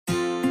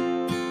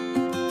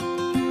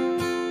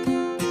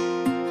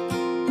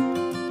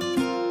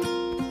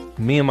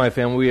me and my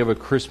family, we have a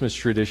Christmas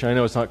tradition. I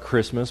know it's not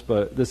Christmas,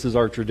 but this is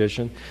our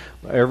tradition.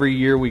 Every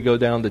year we go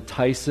down to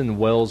Tyson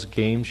Wells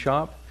Game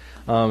Shop.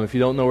 If you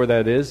don't know where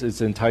that is,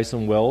 it's in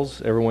Tyson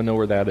Wells. Everyone know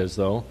where that is,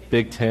 though.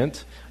 Big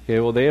tent. Okay,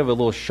 well, they have a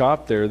little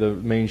shop there, the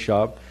main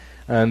shop,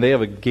 and they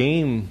have a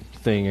game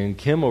thing. And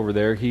Kim over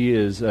there, he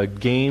is a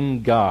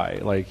game guy.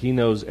 Like, he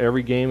knows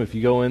every game. If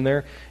you go in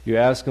there, you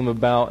ask him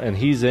about, and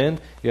he's in,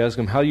 you ask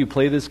him, how do you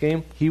play this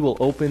game? He will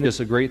open. It's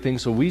a great thing.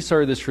 So we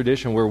started this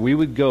tradition where we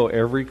would go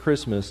every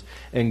Christmas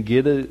and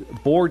get a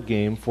board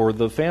game for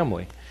the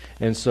family.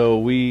 And so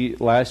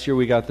last year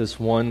we got this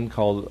one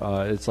called,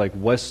 it's like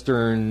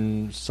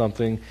Western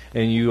something,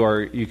 and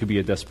you could be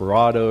a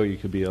desperado, or you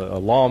could be a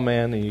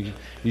lawman, and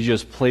you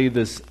just play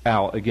this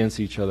out against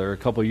each other. A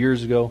couple of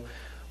years ago,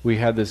 we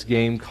had this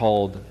game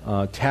called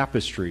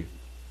Tapestry.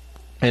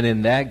 And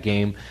in that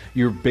game,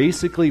 you're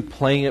basically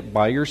playing it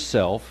by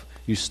yourself.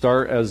 You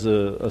start as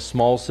a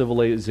small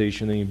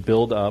civilization and you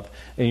build up,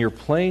 and you're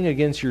playing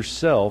against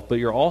yourself, but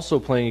you're also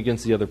playing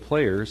against the other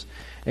players,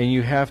 and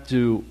you have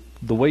to...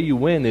 The way you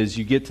win is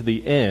you get to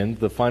the end,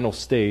 the final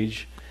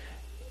stage,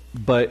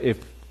 but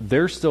if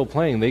they're still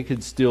playing, they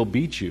could still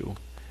beat you.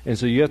 And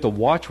so you have to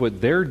watch what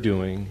they're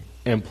doing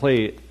and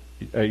play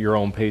at your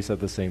own pace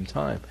at the same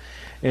time.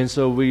 And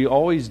so we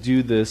always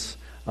do this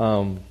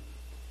board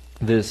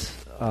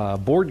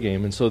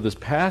game. And so this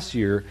past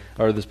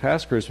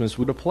Christmas,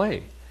 we would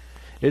play.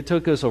 It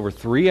took us over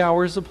 3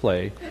 hours to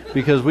play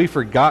because we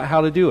forgot how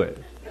to do it.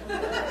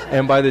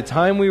 And by the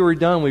time we were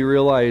done, we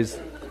realized,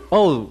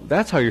 oh,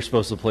 that's how you're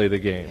supposed to play the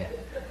game.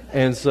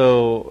 And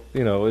so,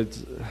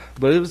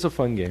 but it was a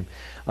fun game.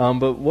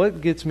 But what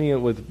gets me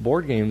with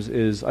board games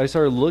is I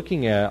started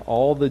looking at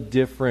all the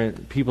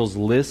different people's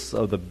lists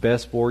of the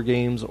best board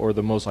games or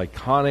the most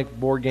iconic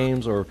board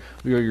games or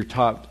your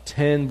top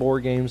 10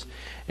 board games.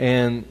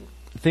 And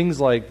things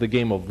like the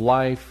Game of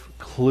Life,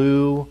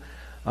 Clue,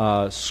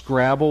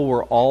 Scrabble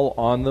were all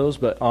on those.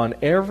 But on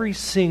every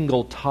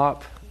single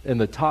in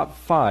the top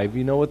 5,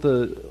 you know what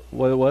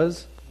it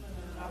was?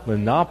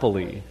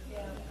 Monopoly.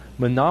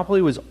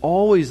 Monopoly was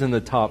always in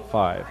the top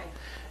 5.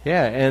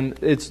 Yeah, and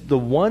it's the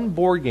one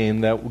board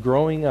game that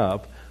growing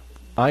up,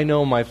 I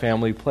know my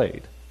family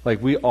played. Like,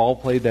 we all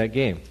played that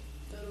game.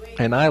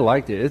 And I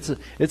liked it.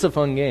 It's a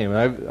fun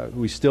game.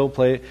 We still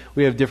play it.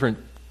 We have different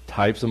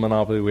types of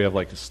Monopoly. We have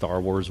like a Star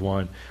Wars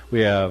one. We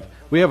have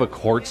a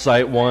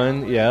quartzite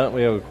one. Yeah,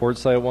 we have a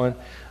quartzite one.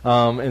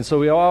 And so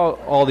we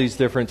all these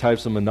different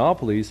types of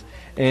Monopolies.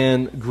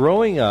 And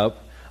growing up,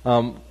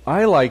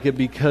 I like it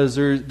because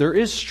there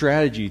is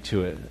strategy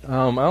to it.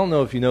 I don't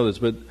know if you know this,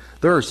 but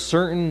there are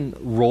certain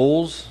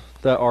roles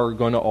that are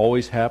going to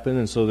always happen,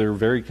 and so they're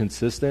very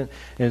consistent.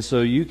 And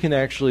so you can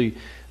actually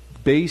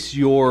base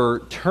your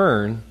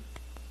turn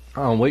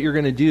on what you're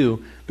going to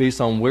do based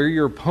on where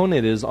your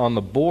opponent is on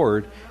the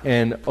board.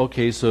 And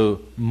okay, so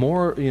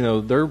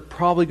they're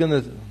probably going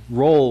to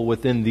roll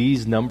within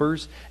these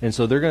numbers, and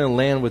so they're going to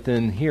land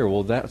within here.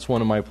 Well, that's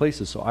one of my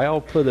places. So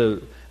I'll put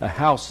a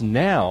house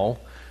now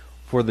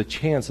for the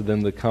chance of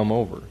them to come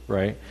over,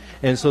 right?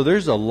 And so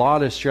there's a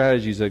lot of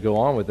strategies that go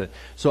on with it.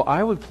 So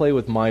I would play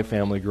with my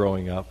family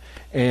growing up,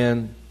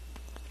 and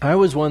I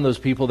was one of those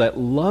people that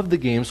loved the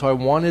game, so I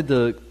wanted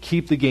to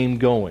keep the game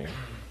going,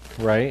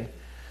 right?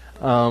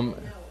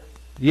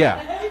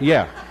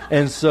 Yeah.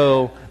 And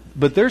so,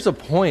 but there's a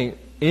point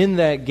in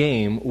that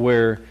game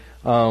where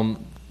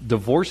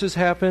divorces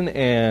happen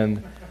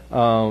and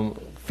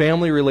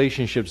family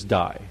relationships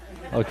die,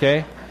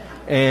 okay?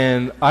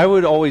 And I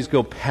would always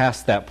go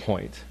past that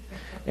point.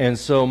 And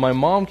so my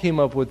mom came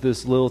up with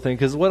this little thing,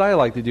 because what I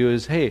like to do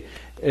is, hey,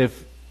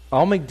 if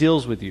I'll make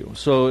deals with you.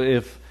 So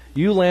if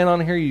you land on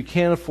here, you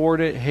can't afford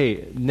it,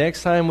 hey,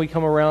 next time we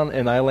come around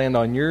and I land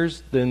on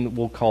yours, then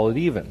we'll call it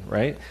even,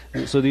 right?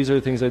 So these are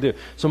the things I do.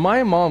 So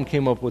my mom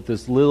came up with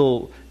this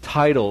little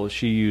title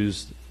she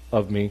used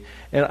of me,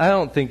 and I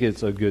don't think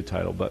it's a good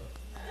title, but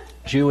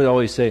she would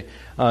always say,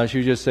 she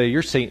would just say,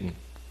 you're Satan.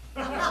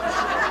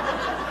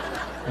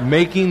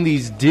 Making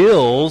these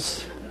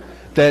deals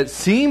that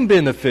seem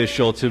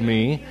beneficial to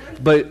me,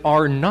 but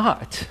are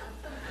not.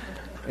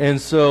 And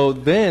so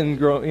then,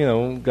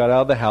 got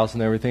out of the house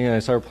and everything, and I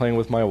started playing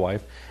with my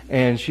wife.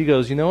 And she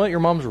goes, you know what? Your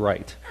mom's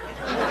right.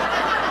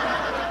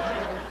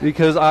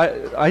 Because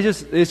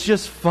it's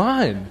just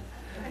fun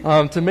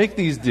to make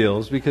these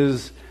deals,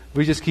 because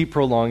we just keep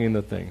prolonging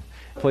the thing.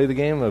 Play the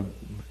game of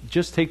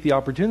just take the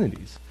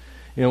opportunities.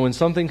 When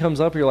something comes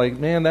up, you're like,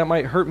 man, that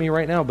might hurt me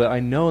right now, but I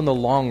know in the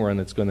long run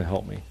it's going to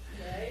help me.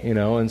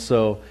 And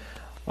so,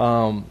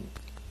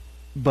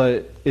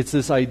 but it's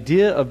this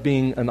idea of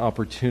being an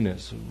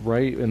opportunist,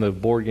 right, in the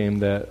board game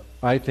that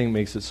I think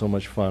makes it so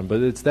much fun.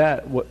 But it's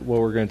what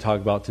we're going to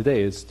talk about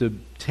today, is to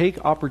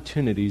take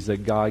opportunities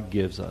that God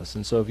gives us.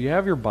 And so if you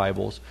have your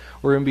Bibles,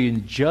 we're going to be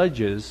in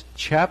Judges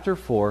chapter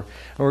 4,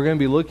 and we're going to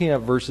be looking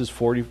at verses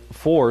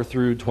 44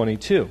 through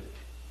 22.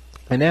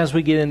 And as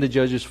we get into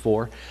Judges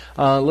 4,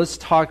 let's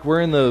talk. We're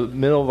in the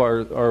middle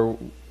of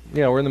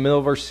we're in the middle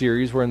of our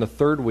series. We're in the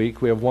third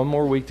week. We have one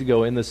more week to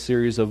go in this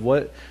series of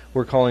what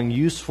we're calling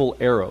useful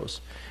arrows.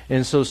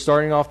 And so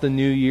starting off the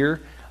new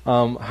year,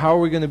 how are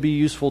we going to be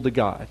useful to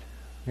God?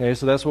 Okay,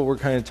 so that's what we're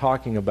kind of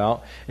talking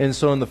about. And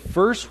so in the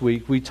first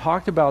week, we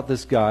talked about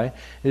this guy.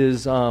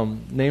 His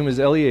name is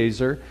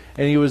Eliezer,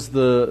 and he was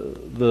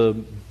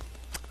the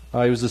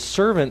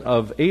servant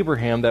of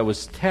Abraham that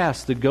was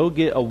tasked to go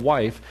get a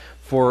wife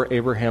for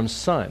Abraham's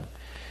son.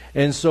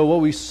 And so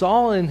what we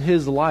saw in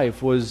his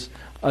life was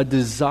a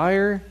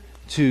desire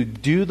to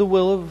do the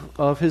will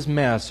of his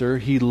master.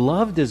 He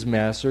loved his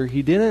master.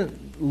 He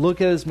didn't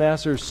look at his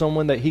master as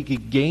someone that he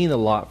could gain a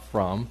lot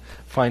from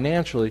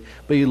financially,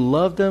 but he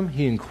loved him.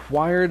 He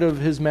inquired of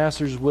his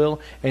master's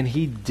will, and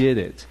he did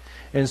it.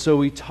 And so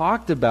we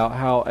talked about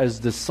how as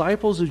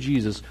disciples of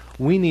Jesus,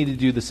 we need to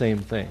do the same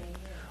thing.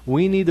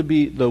 We need to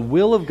be, the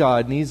will of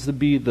God needs to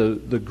be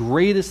the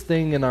greatest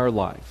thing in our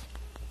life.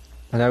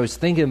 And I was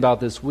thinking about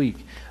this week,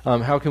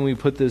 how can we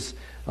put this,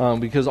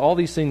 because all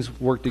these things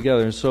work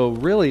together. And so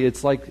really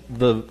it's like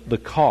the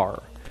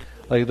car.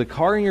 Like the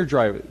car in your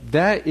driveway,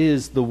 that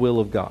is the will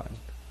of God.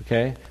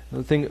 Okay?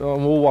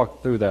 We'll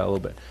walk through that a little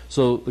bit.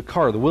 So the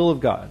car, the will of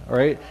God. All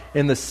right?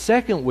 In the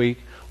second week,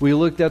 we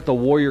looked at the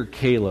warrior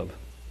Caleb.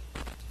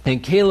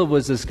 And Caleb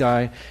was this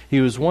guy.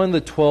 He was one of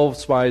the 12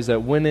 spies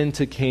that went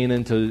into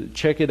Canaan to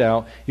check it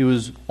out. He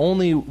was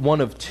only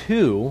one of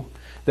 2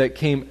 that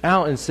came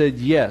out and said,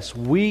 yes,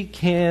 we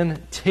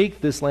can take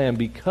this land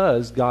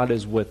because God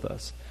is with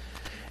us.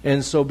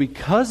 And so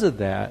because of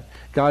that,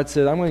 God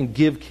said, I'm going to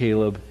give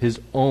Caleb his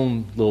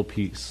own little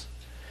piece.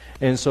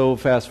 And so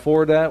fast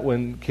forward that,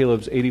 when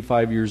Caleb's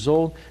 85 years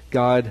old,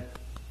 God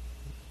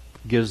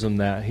gives him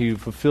that. He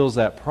fulfills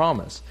that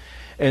promise.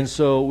 And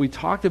so we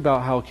talked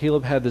about how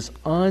Caleb had this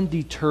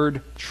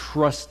undeterred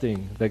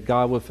trusting that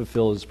God would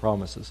fulfill his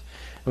promises.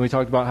 And we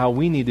talked about how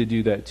we need to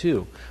do that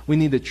too. We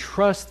need to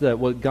trust that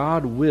what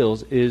God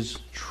wills is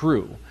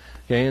true.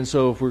 Okay, and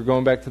so if we're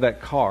going back to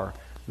that car,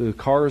 the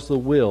car is the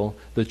will,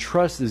 the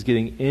trust is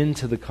getting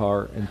into the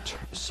car and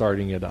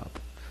starting it up.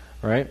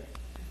 All right?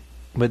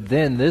 But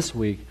then this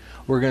week,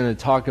 we're going to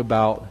talk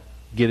about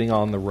getting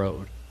on the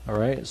road. All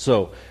right?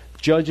 So,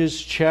 Judges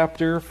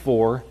chapter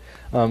 4,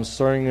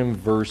 starting in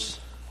verse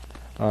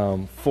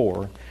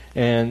 4.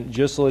 And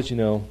just to let you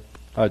know,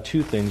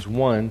 2 things.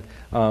 One,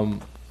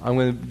 I'm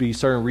going to be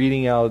starting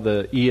reading out of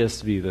the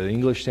ESV, the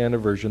English Standard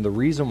Version. The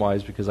reason why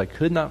is because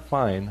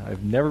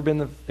I've never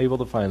been able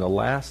to find the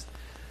last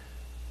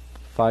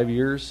 5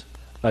 years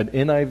an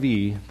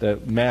NIV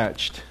that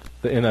matched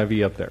the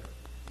NIV up there.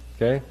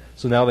 Okay?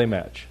 So now they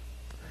match.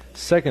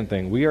 Second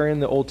thing, we are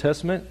in the Old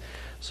Testament.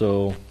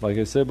 So, like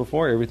I said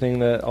before, everything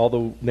that, all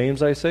the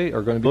names I say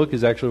are going to book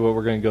is actually what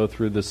we're going to go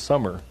through this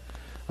summer,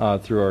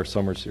 through our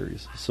summer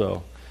series.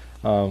 So,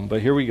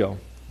 but here we go.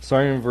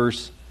 Starting in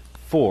verse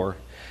 4.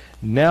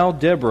 Now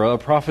Deborah, a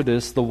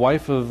prophetess, the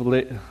wife of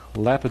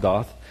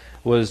Lapidoth,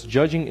 was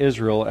judging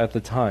Israel at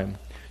the time.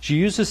 She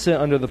used to sit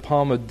under the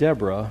palm of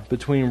Deborah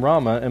between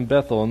Ramah and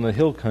Bethel in the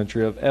hill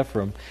country of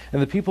Ephraim,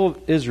 and the people of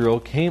Israel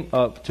came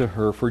up to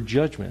her for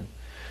judgment.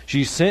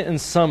 She sent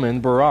and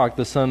summoned Barak,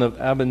 the son of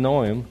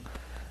Abinoam,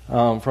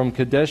 from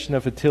Kadesh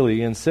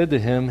Naphtali, and said to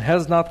him,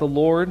 Has not the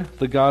Lord,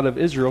 the God of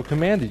Israel,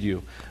 commanded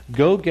you?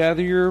 Go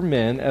gather your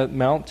men at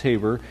Mount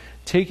Tabor,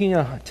 taking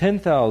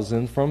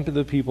 10,000 from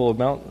the people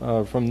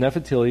of from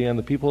Naphtali and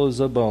the people of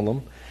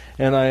Zebulun,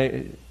 and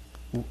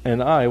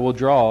I will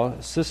draw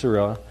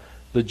Sisera,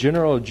 the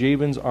general of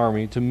Jabin's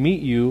army, to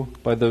meet you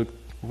by the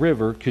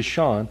river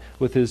Kishon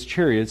with his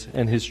chariots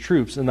and his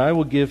troops, and I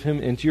will give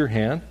him into your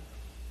hand.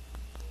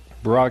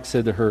 Barak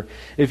said to her,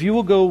 If you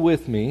will go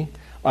with me,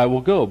 I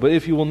will go. But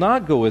if you will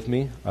not go with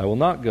me, I will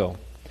not go.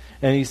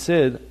 And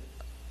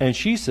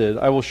she said,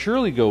 I will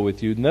surely go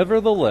with you.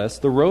 Nevertheless,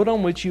 the road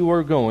on which you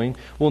are going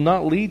will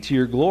not lead to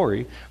your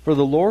glory, for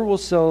the Lord will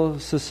sell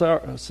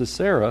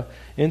Sisera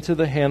into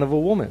the hand of a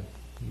woman.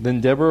 Then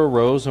Deborah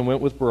arose and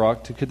went with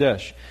Barak to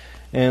Kadesh.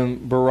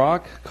 And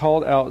Barak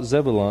called out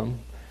Zebulun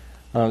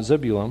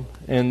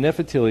and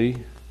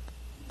Naphtali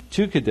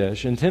to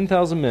Kadesh, and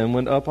 10,000 men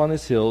went up on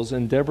his hills,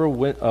 and Deborah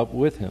went up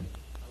with him.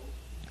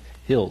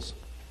 Heels.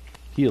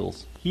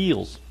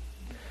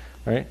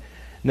 All right.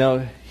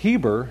 Now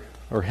Heber,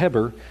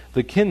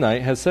 the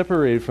Kenite, has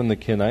separated from the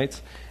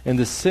Kenites, and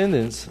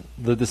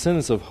the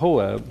descendants of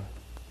Hoab,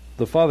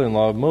 the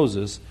father-in-law of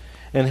Moses,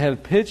 and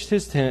had pitched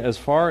his tent as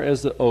far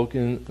as the oak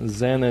in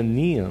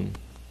Zananiim,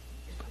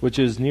 which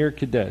is near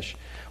Kadesh.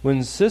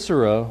 When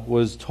Sisera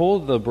was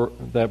told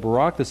that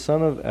Barak the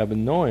son of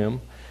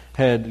Abinoam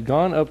had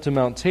gone up to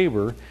Mount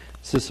Tabor,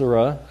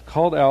 Sisera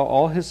called out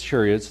all his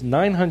chariots,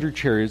 900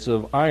 chariots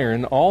of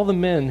iron, all the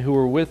men who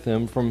were with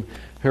him from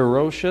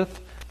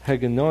Harosheth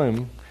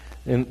Hagonoim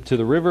to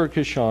the river of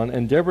Kishon.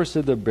 And Deborah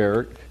said to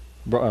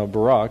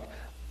Barak,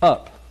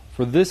 Up,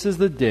 for this is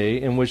the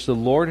day in which the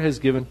Lord has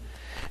given.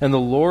 And the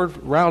Lord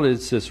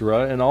routed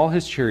Sisera and all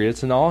his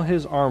chariots and all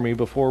his army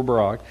before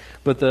Barak,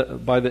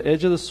 by the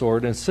edge of the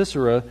sword. And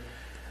Sisera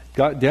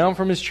got down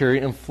from his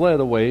chariot and fled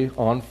away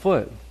on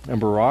foot.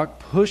 And Barak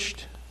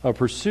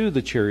pursued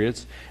the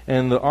chariots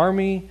and the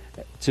army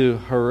to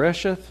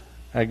Harosheth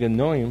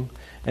Hagonoim,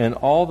 and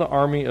all the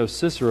army of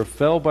Sisera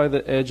fell by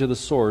the edge of the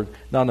sword.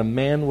 Not a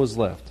man was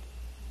left.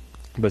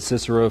 But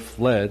Sisera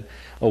fled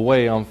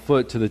away on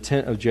foot to the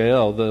tent of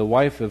Jael, the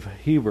wife of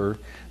Heber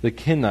the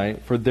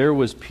Kenite, for there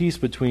was peace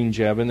between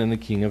Jabin and the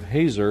king of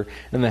Hazor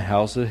in the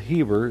house of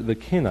Heber the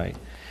Kenite.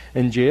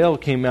 And Jael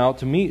came out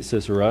to meet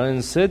Sisera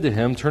and said to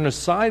him, "Turn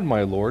aside,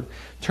 my lord,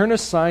 turn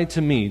aside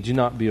to me, do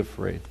not be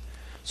afraid."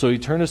 So he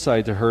turned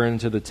aside to her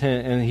into the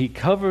tent,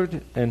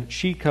 and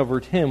she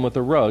covered him with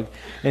a rug.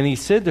 And he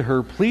said to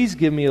her, "Please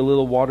give me a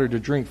little water to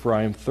drink, for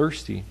I am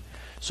thirsty."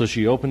 So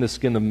she opened a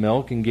skin of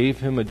milk and gave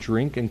him a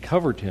drink and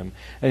covered him.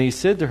 And he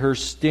said to her,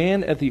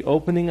 "Stand at the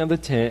opening of the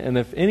tent, and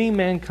if any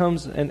man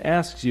comes and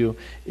asks you,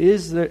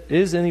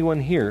 'Is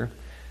anyone here?'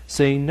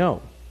 say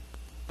no."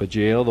 But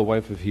Jael, the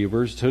wife of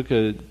Heber, took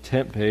a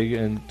tent peg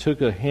and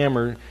took a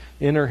hammer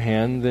in her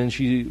hand. Then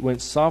she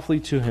went softly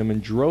to him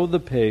and drove the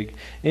peg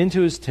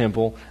into his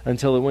temple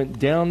until it went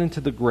down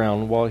into the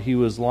ground while he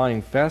was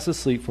lying fast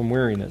asleep from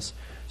weariness.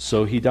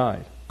 So he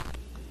died.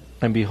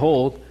 And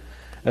behold,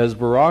 as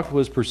Barak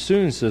was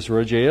pursuing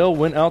Sisera, Jael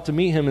went out to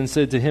meet him and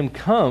said to him,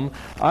 "Come,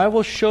 I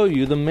will show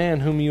you the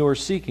man whom you are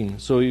seeking."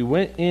 So he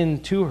went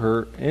into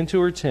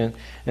her tent,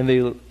 and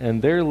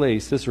there lay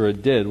Sisera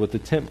dead with the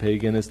tent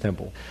peg in his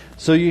temple.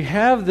 So you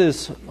have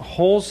this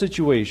whole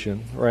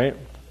situation, right?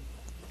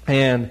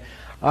 And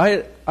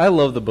I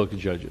love the book of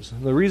Judges.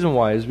 And the reason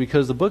why is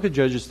because the book of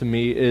Judges to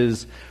me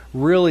is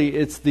really,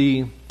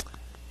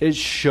 it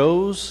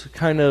shows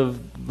kind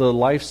of the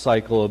life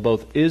cycle of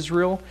both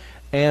Israel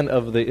and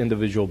of the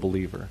individual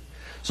believer.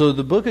 So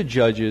the book of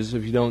Judges,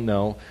 if you don't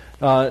know,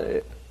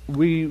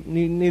 we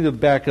need to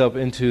back up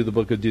into the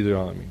book of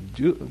Deuteronomy.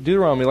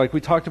 Deuteronomy, like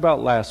we talked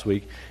about last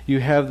week, you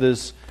have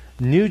this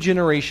new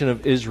generation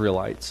of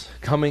Israelites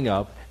coming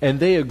up, and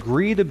they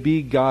agree to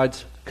be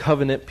God's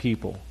covenant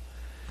people.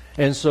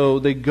 And so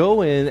they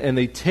go in and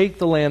they take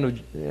the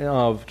land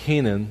of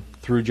Canaan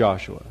through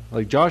Joshua.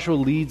 Like Joshua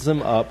leads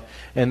them up,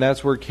 and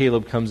that's where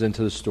Caleb comes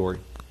into the story.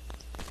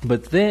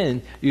 But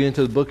then you get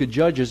into the book of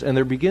Judges, and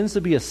there begins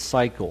to be a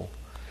cycle.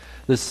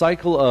 The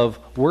cycle of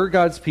we're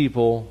God's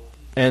people,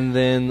 and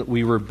then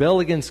we rebel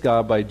against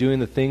God by doing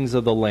the things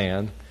of the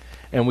land,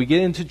 and we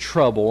get into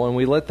trouble, and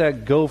we let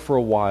that go for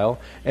a while,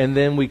 and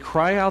then we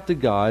cry out to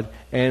God,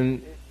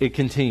 and it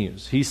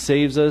continues. He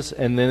saves us,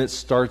 and then it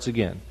starts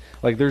again.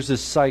 Like there's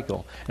this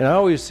cycle. And I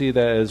always see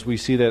that as we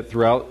see that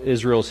throughout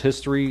Israel's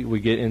history. We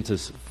get into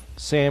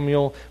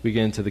Samuel, we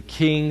get into the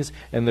kings,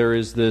 and there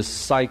is this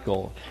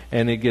cycle.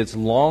 And it gets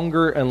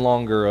longer and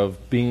longer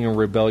of being in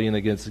rebellion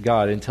against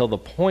God until the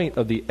point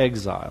of the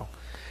exile.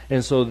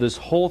 And so this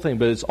whole thing,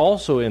 but it's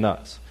also in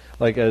us.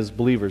 Like as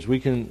believers, we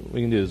can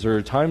do this. There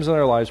are times in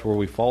our lives where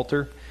we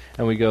falter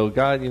and we go,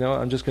 "God,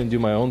 I'm just going to do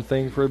my own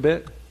thing for a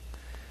bit."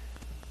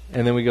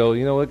 And then we go,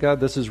 "You know what, God,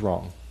 this is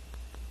wrong."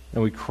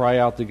 And we cry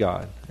out to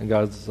God. And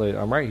God's like,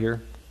 "I'm right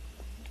here."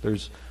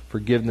 There's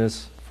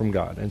forgiveness from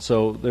God. And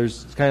so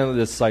there's kind of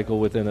this cycle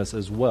within us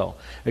as well.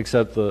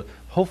 Except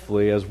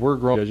hopefully as we're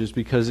growing Judges,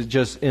 because it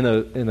just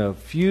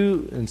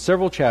in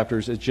several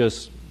chapters it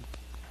just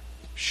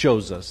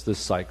shows us this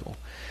cycle.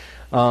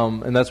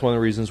 And that's one of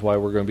the reasons why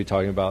we're going to be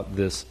talking about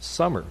this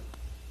summer.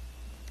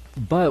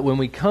 But when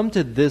we come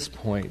to this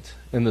point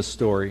in the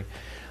story,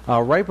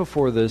 right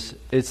before this,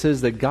 it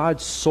says that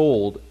God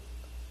sold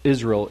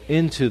Israel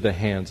into the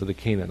hands of the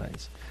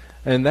Canaanites.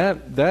 And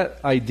that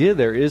idea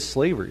there is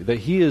slavery, that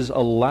he is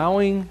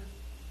allowing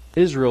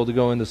Israel to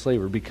go into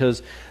slavery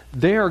because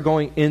they are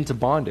going into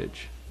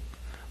bondage.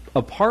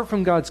 Apart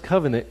from God's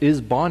covenant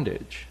is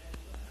bondage.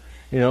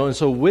 And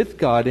so with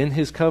God in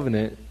his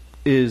covenant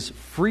is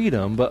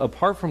freedom, but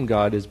apart from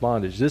God is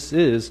bondage. This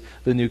is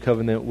the new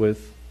covenant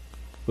with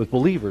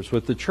believers,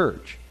 with the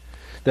church.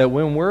 That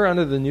when we're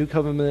under the new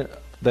covenant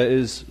that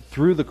is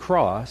through the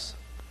cross,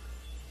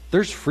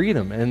 there's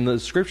freedom, and the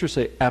scriptures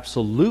say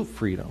absolute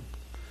freedom,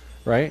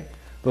 right?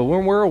 But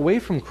when we're away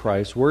from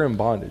Christ, we're in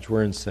bondage,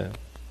 we're in sin.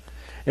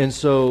 And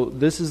so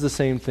this is the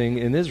same thing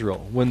in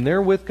Israel. When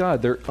they're with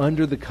God, they're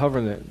under the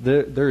covenant.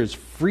 There is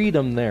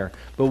freedom there.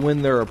 But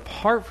when they're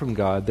apart from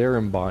God, they're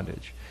in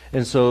bondage.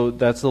 And so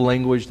that's the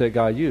language that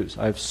God used.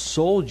 "I've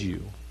sold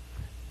you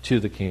to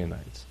the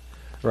Canaanites,"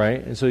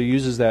 right? And so he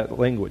uses that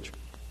language.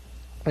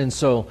 And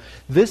so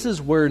this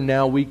is where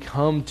now we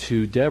come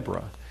to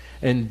Deborah.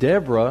 And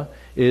Deborah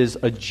is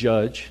a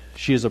judge.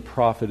 She is a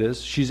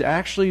prophetess. She's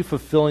actually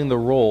fulfilling the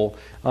role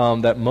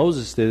that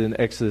Moses did in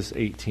Exodus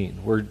 18,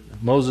 where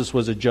Moses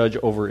was a judge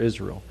over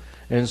Israel.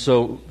 And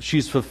so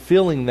she's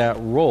fulfilling that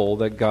role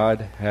that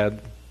God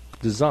had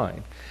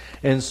designed.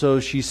 And so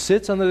she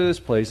sits under this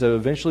place that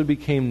eventually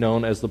became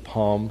known as the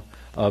Palm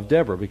of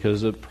Deborah,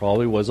 because it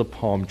probably was a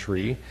palm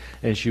tree.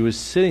 And she was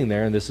sitting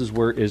there, and this is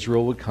where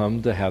Israel would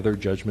come to have their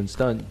judgments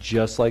done,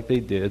 just like they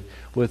did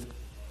with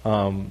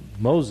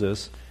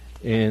Moses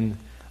in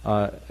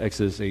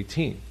Exodus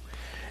 18.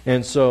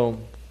 And so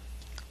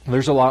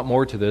there's a lot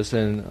more to this,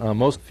 and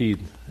most feed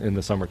in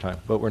the summertime,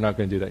 but we're not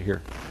going to do that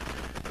here.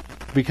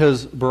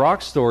 Because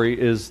Barak's story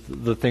is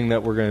the thing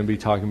that we're going to be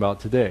talking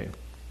about today.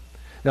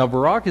 Now,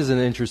 Barak is an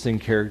interesting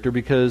character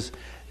because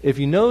if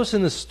you notice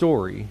in the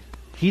story,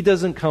 he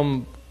doesn't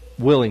come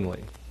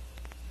willingly.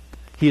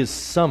 He is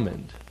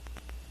summoned.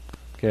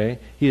 Okay?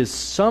 He is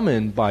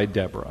summoned by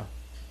Deborah.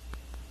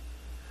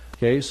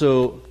 Okay,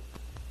 so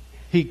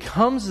he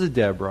comes to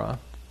Deborah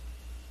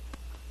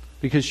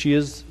because she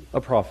is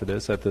a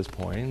prophetess at this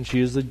point, and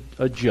she is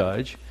a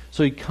judge.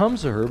 So he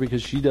comes to her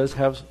because she does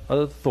have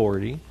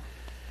authority.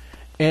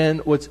 And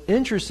what's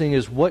interesting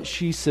is what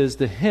she says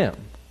to him.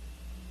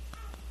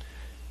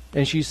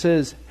 And she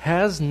says,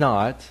 "Has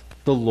not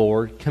the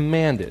Lord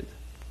commanded?"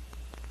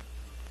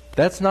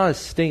 That's not a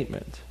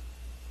statement.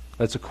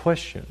 That's a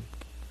question.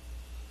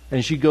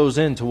 And she goes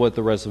into what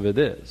the rest of it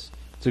is.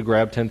 To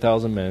grab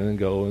 10,000 men and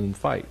go and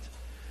fight.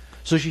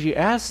 So she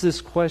asks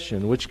this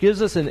question, which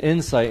gives us an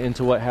insight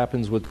into what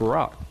happens with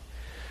Barak.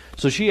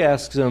 So she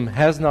asks him,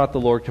 "Has not the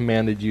Lord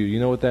commanded you?"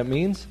 You know what that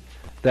means?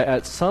 That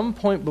at some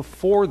point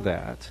before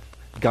that,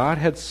 God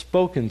had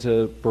spoken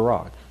to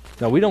Barak.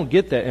 Now, we don't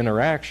get that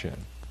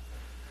interaction.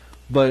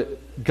 But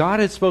God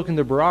had spoken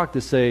to Barak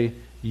to say,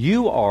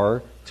 you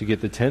are to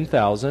get the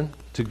 10,000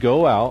 to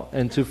go out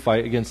and to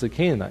fight against the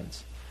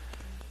Canaanites.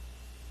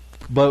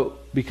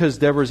 But because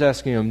Deborah's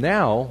asking him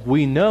now,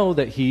 we know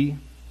that he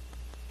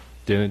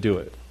didn't do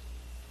it.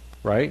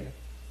 Right?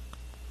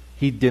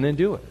 He didn't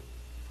do it.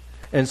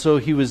 And so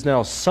he was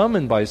now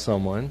summoned by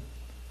someone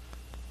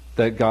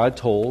that God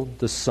told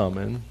to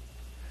summon.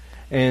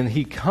 And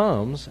he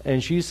comes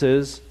and she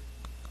says,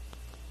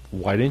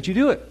 "Why didn't you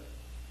do it?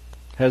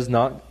 Has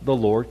not the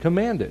Lord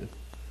commanded?"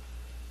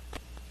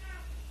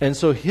 And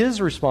so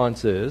his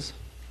response is,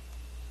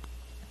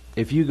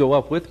 "If you go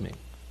up with me.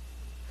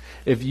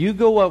 If you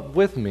go up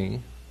with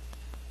me,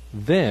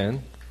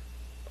 then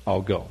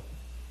I'll go."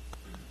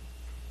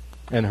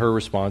 And her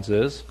response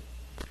is,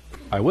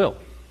 "I will."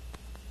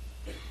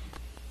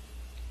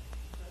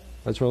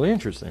 That's really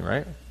interesting,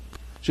 right?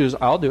 She goes,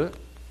 "I'll do it."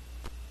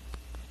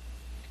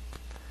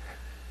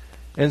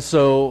 And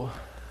so,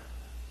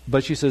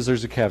 but she says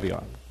there's a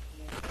caveat.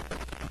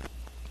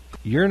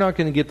 You're not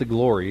going to get the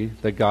glory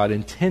that God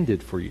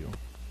intended for you.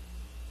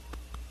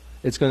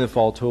 It's going to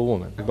fall to a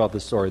woman. About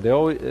this story,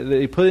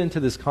 they put it into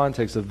this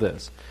context of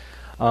this: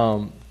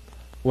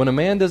 when a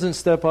man doesn't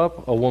step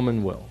up, a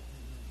woman will.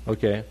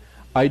 Okay,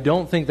 I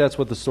don't think that's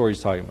what the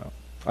story's talking about.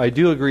 I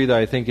do agree that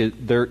I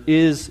think there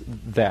is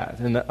that,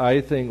 and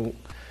I think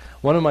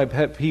one of my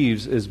pet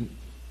peeves is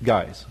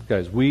guys.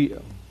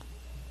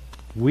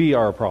 We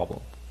are a problem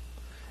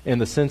in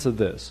the sense of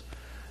this: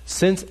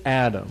 since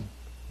Adam,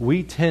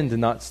 we tend to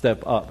not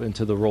step up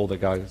into the role that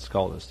God has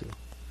called us to.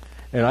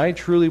 And I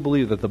truly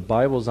believe that the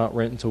Bible is not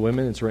written to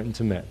women, it's written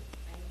to men.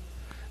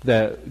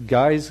 That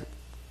guys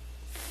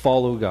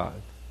follow God.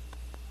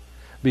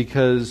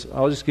 Because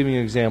I'll just give you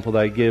an example that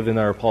I give in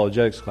our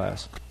apologetics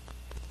class.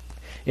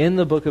 In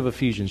the book of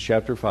Ephesians,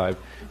 chapter 5,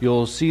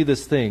 you'll see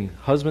this thing: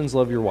 husbands,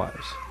 love your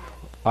wives.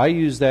 I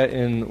use that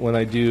when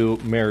I do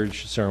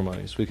marriage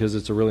ceremonies because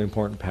it's a really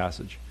important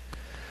passage.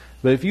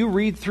 But if you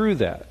read through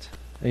that,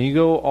 and you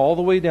go all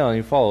the way down, and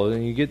you follow it,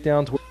 and you get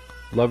down to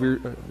love your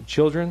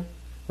children,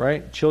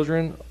 right?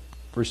 Children,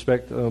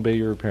 respect and obey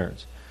your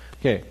parents.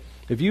 Okay,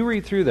 if you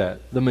read through that,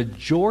 the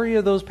majority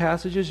of those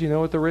passages, you know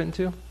what they're written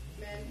to?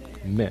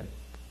 Men.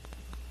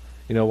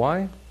 You know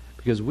why?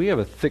 Because we have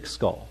a thick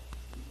skull.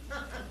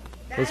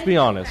 Let's be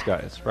honest,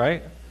 guys,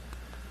 right?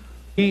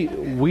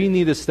 We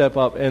need to step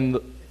up, and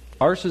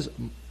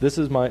this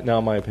is my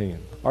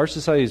opinion. Our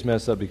society is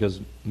messed up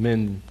because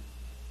men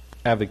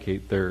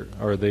abdicate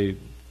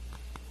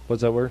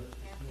what's that word?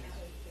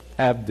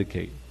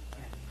 Abdicate.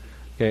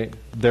 Okay,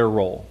 their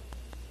role.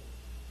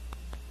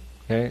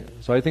 Okay,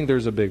 so I think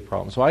there's a big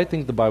problem. So I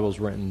think the Bible's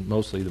written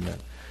mostly to men.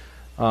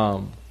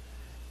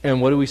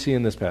 And what do we see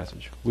in this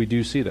passage? We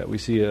do see that. We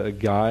see a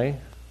guy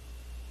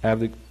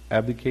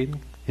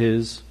abdicating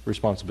his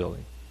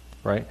responsibility,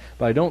 right?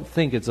 But I don't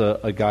think it's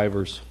a guy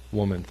versus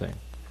woman thing.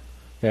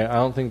 Okay, I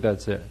don't think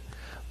that's it.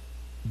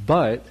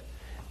 But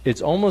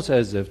it's almost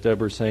as if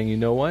Deborah's saying, you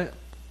know what?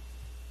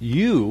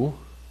 You,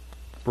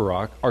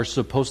 Barak, are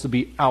supposed to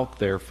be out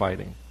there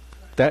fighting.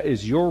 That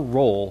is your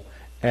role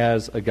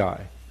as a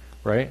guy,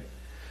 right?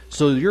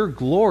 So your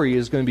glory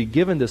is going to be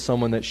given to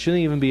someone that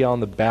shouldn't even be on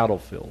the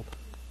battlefield.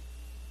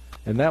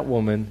 And that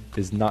woman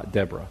is not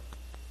Deborah.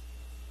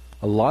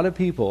 A lot of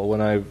people,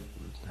 when I've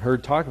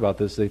heard talk about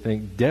this, they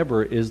think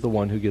Deborah is the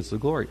one who gets the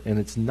glory. And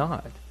it's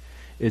not.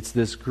 It's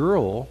this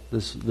girl,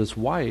 this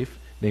wife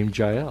named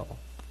Jael.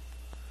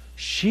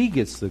 She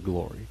gets the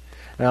glory.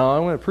 Now,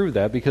 I'm going to prove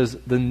that because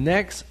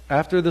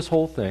after this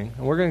whole thing,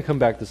 and we're going to come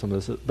back to some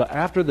of this, but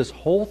after this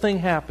whole thing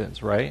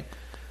happens, right,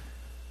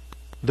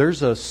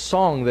 there's a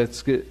song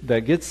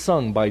that gets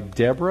sung by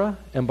Deborah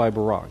and by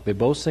Barak. They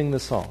both sing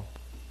this song.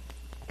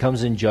 It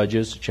comes in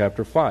Judges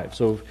chapter 5.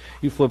 So if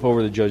you flip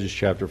over to Judges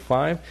chapter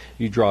 5,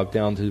 you drop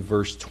down to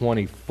verse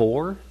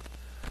 24.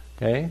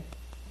 Okay?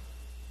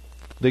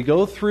 They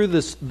go through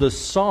this, the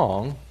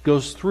song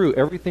goes through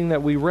everything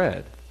that we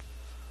read.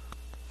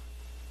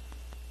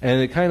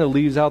 And it kind of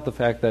leaves out the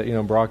fact that,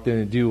 Barak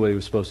didn't do what he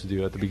was supposed to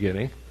do at the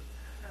beginning.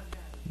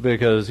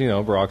 Because,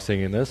 Barak's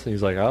singing this, and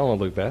he's like, I don't want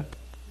to look bad.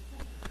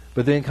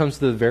 But then it comes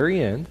to the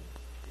very end,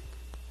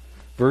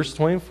 verse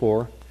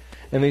 24,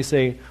 and they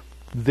say,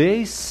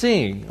 they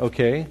sing,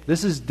 okay,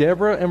 this is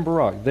Deborah and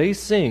Barak. They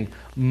sing,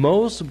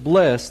 most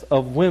blessed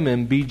of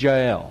women be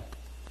Jael.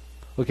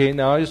 Okay,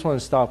 now I just want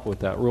to stop with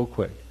that real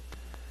quick.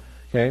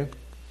 Okay?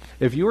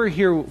 If you were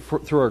here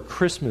through our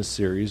Christmas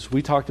series,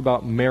 we talked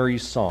about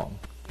Mary's song.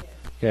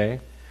 Okay?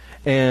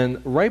 And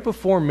right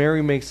before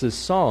Mary makes this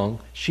song,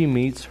 she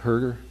meets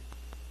her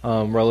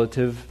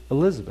relative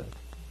Elizabeth.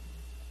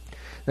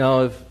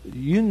 Now, if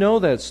you know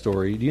that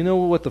story, do you know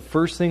what the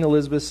first thing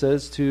Elizabeth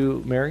says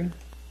to Mary?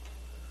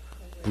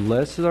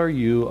 Blessed are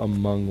you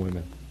among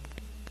women.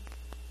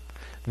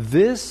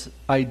 This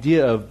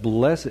idea of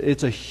blessed,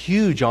 it's a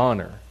huge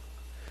honor.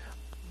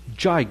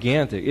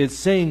 Gigantic. It's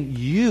saying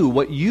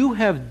what you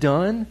have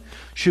done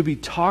should be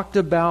talked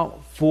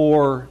about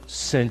for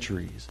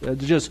centuries.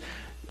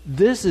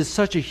 This is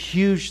such a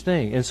huge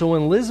thing. And so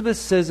when Elizabeth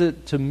says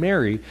it to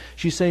Mary,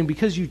 she's saying,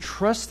 because you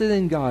trusted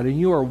in God and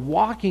you are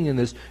walking in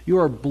this, you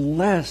are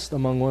blessed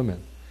among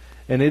women.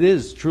 And it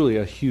is truly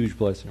a huge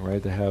blessing,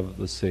 right, to have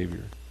the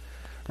Savior.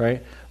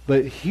 Right?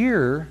 But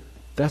here,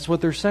 that's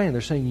what they're saying.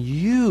 They're saying,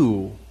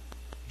 you,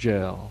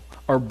 Jael,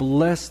 are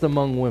blessed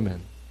among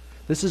women.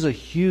 This is a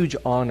huge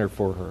honor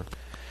for her.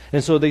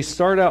 And so they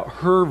start out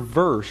her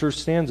verse, her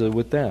stanza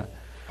with that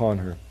upon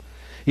her.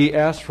 He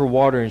asked for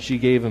water and she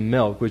gave him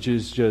milk, which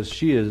is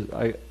just,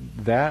 I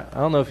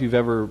don't know if you've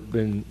ever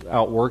been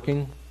out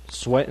working,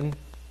 sweating.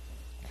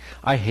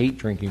 I hate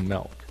drinking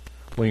milk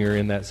when you're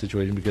in that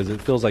situation because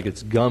it feels like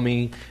it's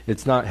gummy,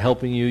 it's not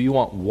helping you. You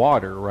want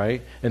water,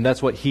 right? And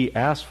that's what he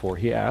asked for.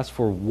 He asked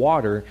for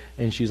water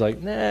and she's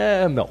like,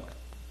 nah, milk.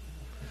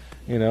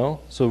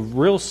 So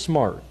real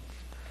smart.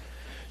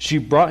 She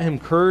brought him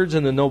curds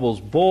in the noble's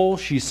bowl.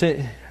 She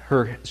sent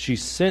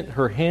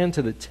her hand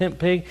to the tent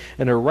peg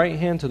and her right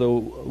hand to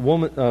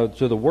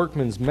the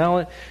workman's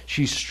mallet.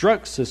 She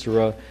struck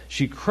Sisera.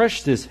 She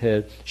crushed his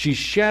head. She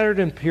shattered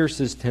and pierced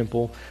his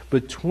temple.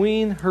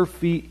 Between her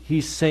feet he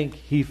sank,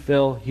 he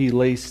fell, he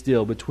lay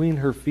still. Between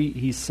her feet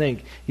he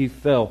sank, he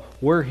fell.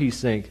 Where he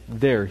sank,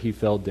 there he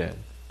fell dead.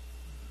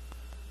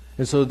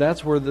 And so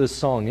that's where this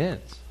song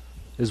ends,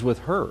 is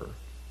with her.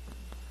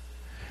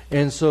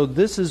 And so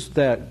this is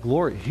that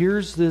glory.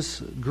 Here's this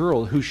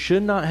girl who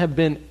should not have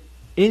been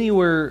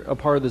anywhere a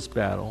part of this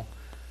battle,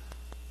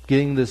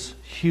 getting this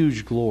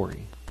huge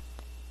glory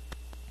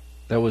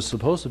that was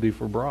supposed to be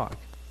for Barak.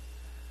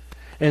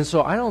 And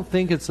so I don't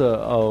think it's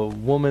a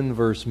woman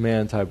versus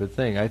man type of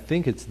thing. I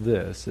think it's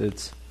this.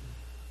 It's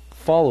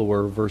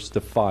follower versus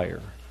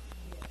defier.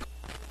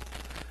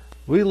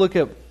 We look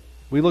at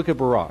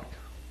Barak.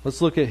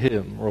 Let's look at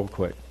him real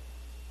quick.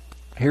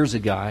 Here's a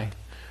guy,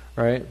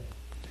 right?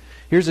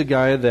 Here's a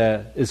guy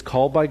that is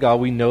called by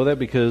God. We know that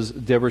because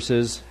Deborah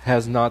says,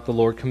 has not the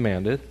Lord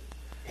commanded.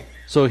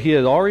 So he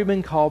had already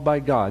been called by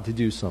God to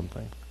do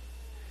something.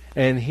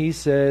 And he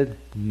said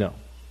no.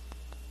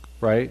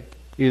 Right?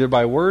 Either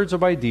by words or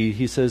by deed,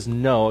 he says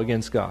no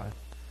against God.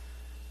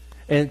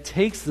 And it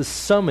takes the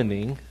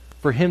summoning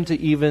for him to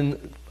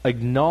even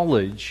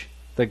acknowledge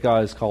that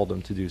God has called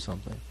him to do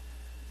something.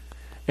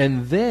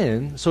 And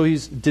then, so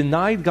he's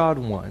denied God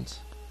once.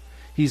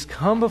 He's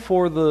come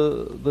before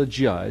the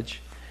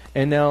judge.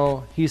 And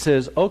now he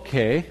says,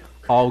 okay,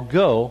 I'll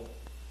go,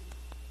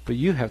 but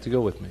you have to go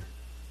with me.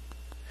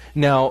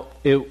 Now,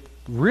 it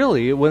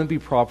wouldn't be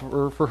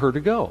proper for her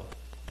to go.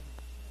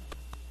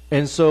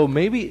 And so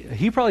maybe,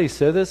 he probably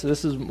said this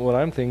is what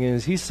I'm thinking,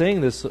 is he's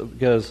saying this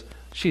because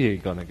she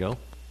ain't going to go.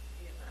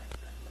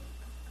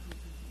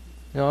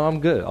 I'm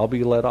good, I'll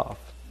be let off.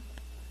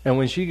 And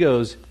when she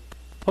goes,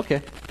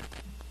 okay,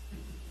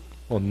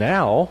 well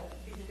now,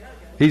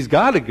 he's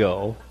got to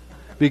go.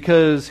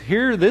 Because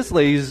here, this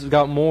lady's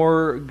got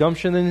more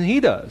gumption than he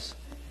does.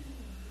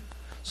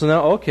 So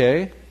now,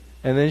 okay.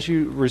 And then she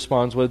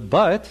responds with,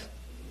 but,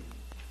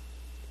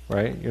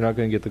 right? You're not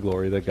going to get the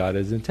glory that God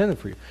has intended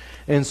for you.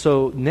 And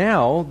so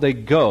now they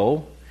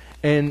go,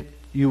 and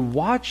you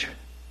watch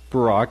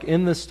Barak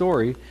in the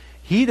story.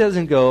 He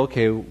doesn't go,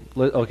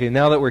 okay,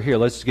 now that we're here,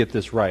 let's get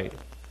this right.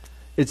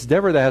 It's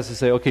Deborah that has to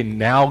say, okay,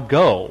 now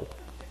go.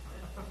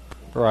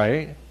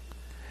 Right?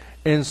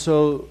 And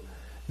so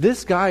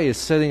this guy is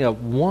setting up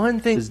one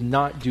thing does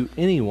not do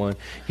anyone.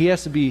 He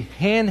has to be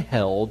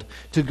handheld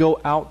to go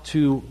out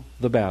to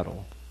the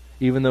battle,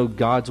 even though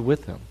God's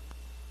with him.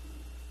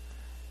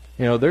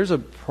 There's a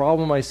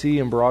problem I see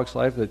in Barak's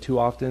life that too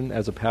often,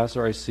 as a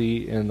pastor, I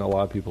see in a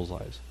lot of people's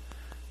lives.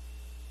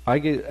 I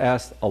get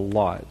asked a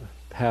lot,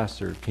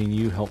 Pastor, can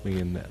you help me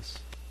in this?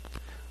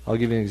 I'll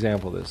give you an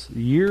example of this.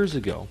 Years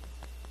ago,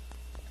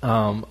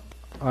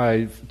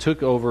 I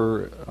took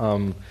over...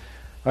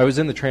 I was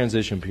in the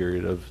transition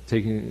period of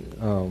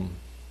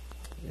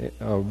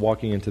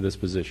walking into this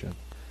position.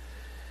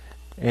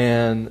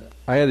 And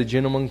I had a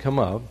gentleman come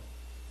up,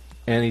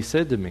 and he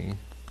said to me,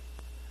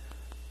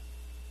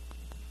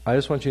 I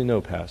just want you to know,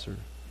 Pastor,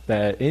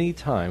 that at any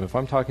time, if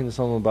I'm talking to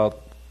someone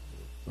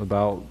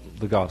about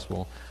the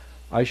gospel,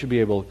 I should be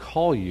able to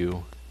call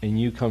you,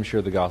 and you come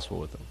share the gospel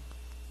with them.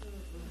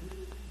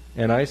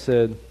 And I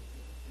said,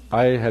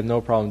 I had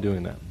no problem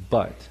doing that.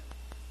 But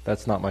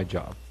that's not my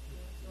job.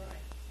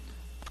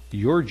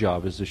 Your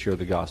job is to share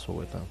the gospel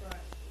with them.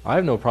 I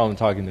have no problem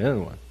talking to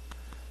anyone.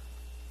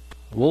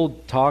 We'll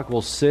talk,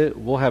 we'll sit,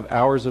 we'll have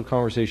hours of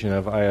conversation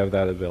if I have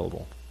that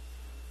available.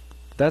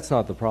 That's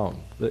not the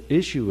problem. The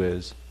issue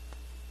is,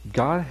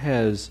 God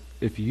has,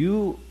 if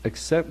you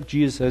accept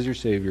Jesus as your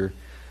Savior,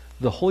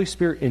 the Holy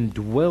Spirit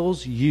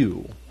indwells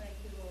you.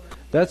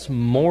 That's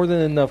more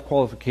than enough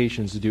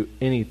qualifications to do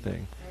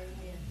anything.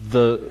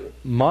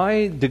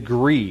 My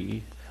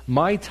degree,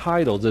 my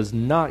title does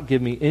not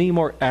give me any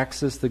more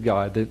access to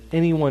God than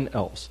anyone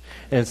else.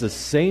 And it's the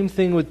same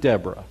thing with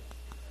Deborah.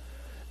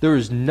 There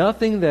is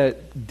nothing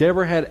that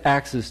Deborah had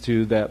access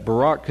to that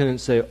Barak couldn't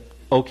say,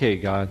 okay,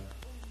 God.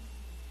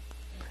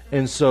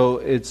 And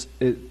so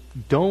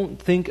don't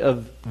think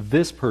of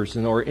this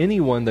person or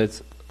anyone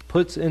that's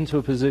puts into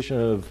a position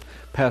of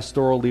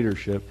pastoral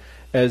leadership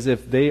as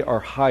if they are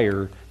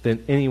higher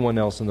than anyone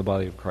else in the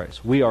body of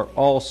Christ. We are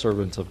all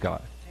servants of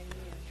God.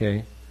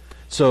 Okay?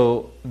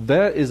 So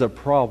that is a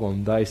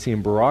problem that I see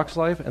in Barak's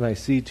life and I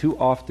see too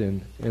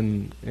often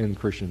in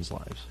Christians'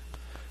 lives.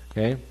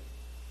 Okay?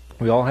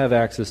 We all have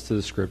access to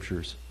the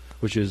Scriptures,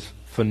 which is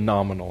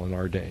phenomenal in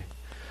our day.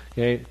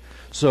 Okay?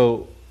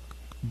 So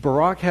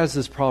Barak has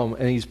this problem,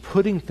 and he's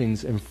putting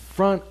things in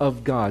front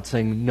of God,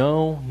 saying,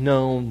 no,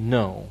 no,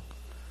 no.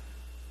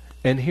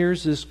 And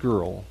here's this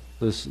girl,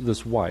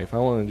 this wife. I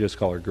don't want to just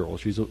call her girl.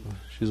 She's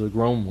a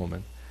grown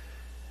woman.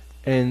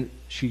 And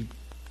she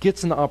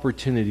gets an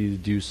opportunity to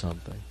do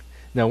something.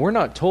 Now, we're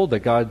not told that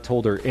God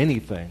told her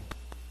anything.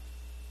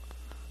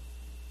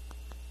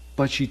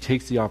 But she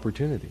takes the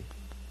opportunity.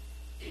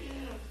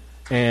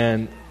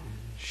 And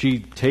she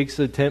takes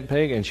a tent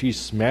peg and she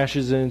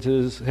smashes it into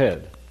his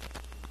head.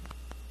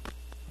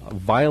 A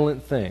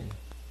violent thing.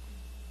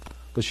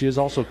 But she is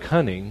also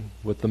cunning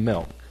with the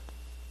milk.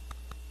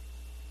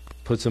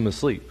 Puts him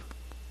asleep.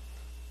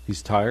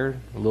 He's tired,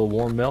 a little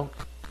warm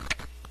milk,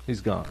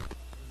 he's gone.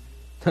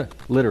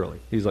 Literally.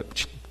 He's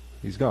like,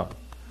 he's gone.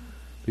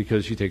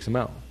 Because she takes him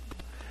out.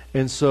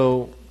 And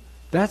so,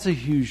 that's a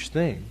huge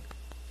thing.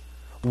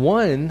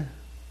 One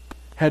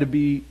had to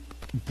be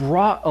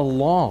brought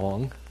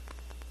along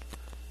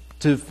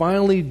to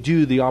finally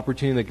do the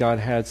opportunity that God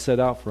had set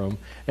out for him.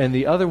 And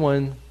the other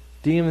one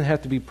didn't even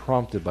have to be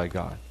prompted by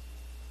God.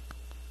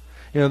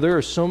 You know, there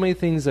are so many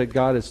things that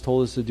God has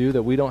told us to do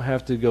that we don't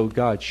have to go,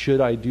 God,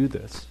 should I do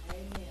this?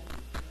 Amen.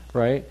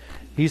 Right?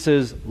 He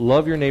says,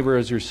 love your neighbor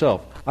as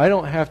yourself. I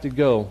don't have to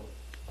go,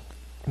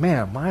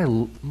 man,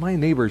 my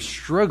neighbor's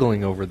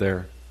struggling over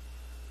there.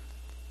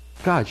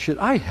 God, should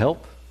I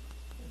help?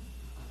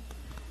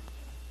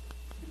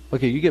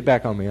 Okay, you get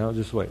back on me. I'll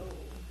just wait.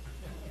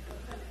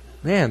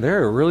 Man,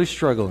 they're really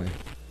struggling.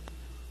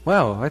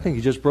 Wow, I think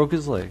he just broke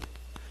his leg.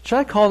 Should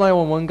I call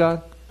 911,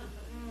 God?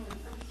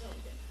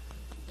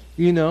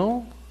 You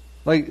know?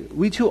 Like,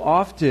 we too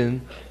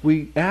often,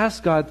 we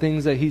ask God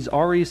things that he's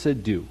already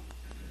said do.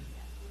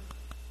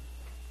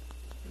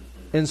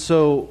 And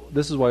so,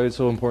 this is why it's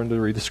so important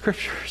to read the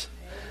Scriptures.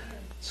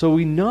 So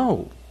we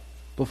know,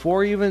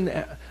 before even,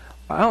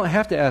 I don't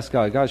have to ask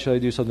God, God, should I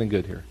do something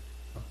good here?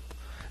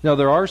 Now,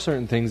 there are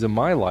certain things in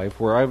my life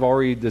where I've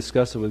already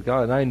discussed it with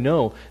God, and I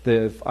know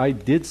that if I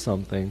did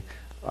something,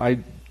 I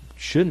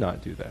should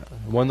not do that.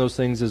 One of those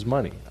things is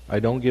money. I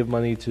don't give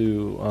money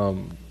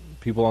to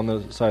people on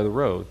the side of the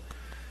road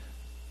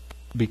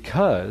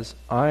because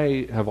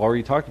I have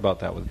already talked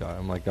about that with God.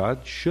 I'm like,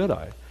 God, should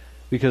I?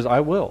 Because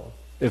I will.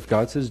 If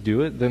God says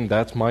do it, then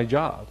that's my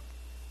job.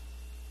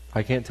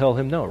 I can't tell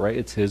him no, right?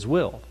 It's his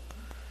will.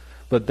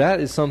 But that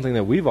is something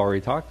that we've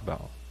already talked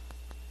about.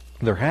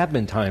 There have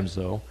been times,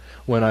 though,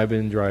 when I've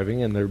been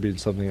driving and there'd been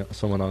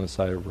someone on the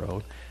side of the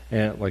road,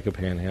 and like a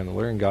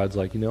panhandler, and God's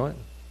like, you know what?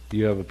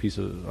 You have a piece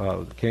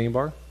of candy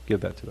bar?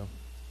 Give that to them.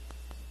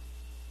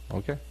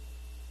 Okay.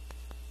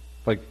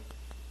 Like,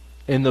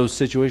 in those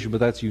situations, but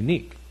that's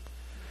unique.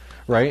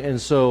 Right? And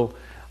so,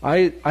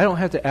 I don't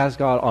have to ask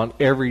God on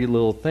every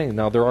little thing.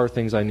 Now, there are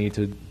things I need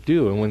to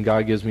do, and when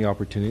God gives me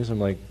opportunities, I'm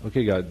like,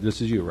 okay, God,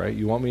 this is you, right?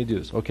 You want me to do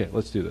this? Okay,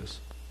 let's do this.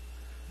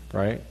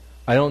 Right?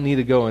 I don't need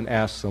to go and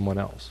ask someone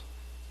else.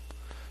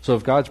 So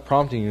if God's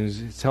prompting you,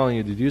 he's telling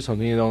you to do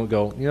something, you don't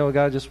go, you know,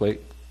 God, just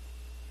wait.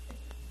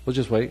 We'll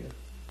just wait.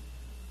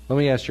 Let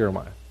me ask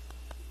Jeremiah.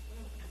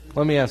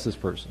 Let me ask this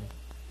person.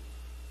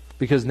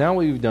 Because now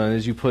what you've done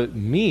is you put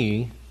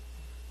me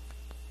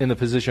in the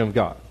position of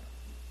God.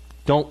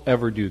 Don't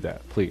ever do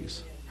that,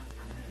 please.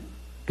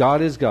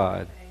 God is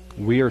God.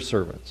 We are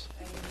servants.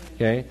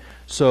 Okay?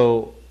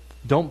 So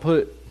don't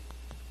put,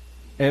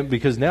 and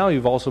because now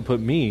you've also put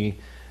me,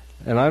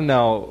 and I'm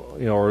now,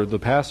 you know, or the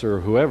pastor or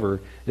whoever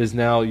is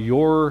now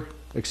your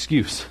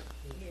excuse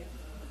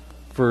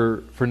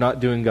for not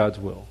doing God's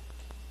will.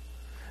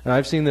 And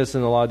I've seen this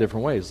in a lot of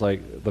different ways,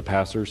 like the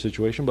pastor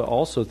situation, but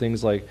also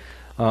things like,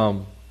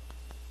 well,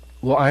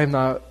 I am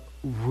not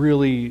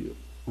really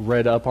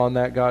read up on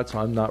that, God, so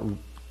I'm not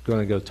going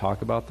to go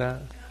talk about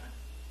that.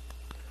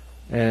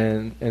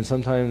 And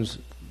sometimes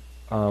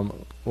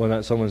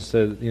when someone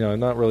said, you know, I'm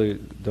not really,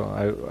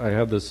 I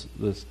have this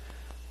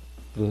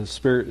the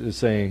Spirit is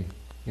saying,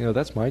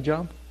 that's my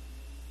job,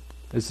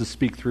 is to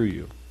speak through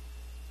you.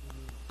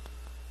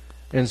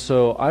 And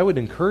so I would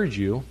encourage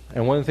you,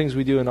 and one of the things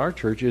we do in our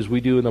church is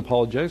we do an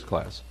apologetics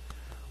class.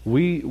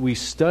 We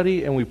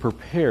study and we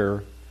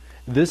prepare.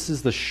 This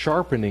is the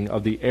sharpening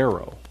of the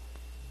arrow.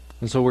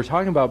 And so we're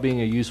talking about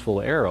being a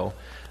useful arrow.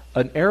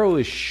 An arrow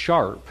is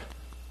sharp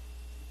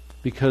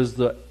because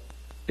the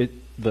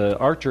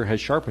archer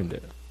has sharpened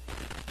it.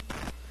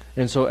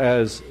 And so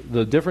as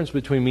the difference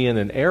between me and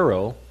an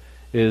arrow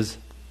is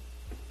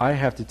I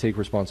have to take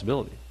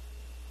responsibility.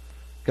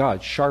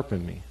 God,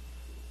 sharpen me,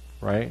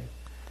 right?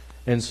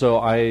 And so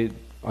I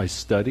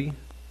study,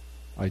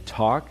 I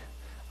talk,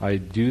 I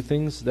do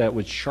things that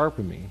would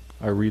sharpen me.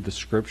 I read the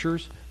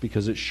scriptures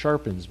because it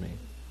sharpens me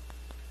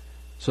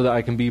so that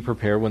I can be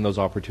prepared when those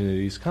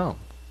opportunities come.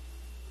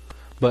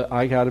 But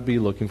I got to be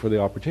looking for the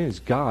opportunities.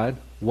 God,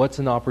 what's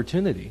an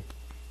opportunity?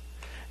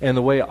 And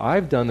the way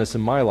I've done this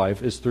in my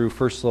life is through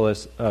 1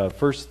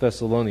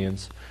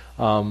 Thessalonians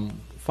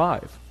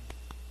 5.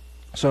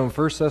 So in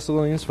 1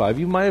 Thessalonians 5,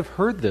 you might have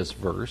heard this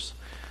verse.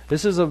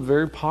 This is a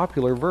very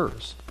popular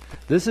verse.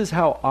 This is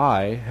how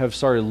I have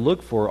started to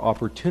look for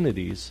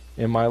opportunities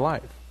in my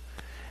life.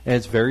 And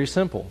it's very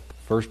simple.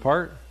 First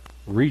part,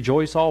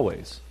 rejoice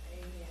always.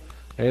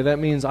 Okay, that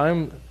means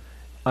I'm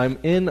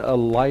in a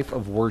life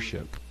of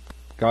worship.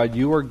 God,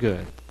 you are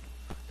good.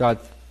 God,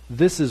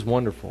 this is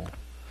wonderful.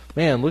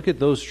 Man, look at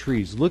those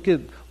trees. Look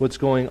at what's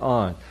going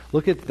on.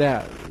 Look at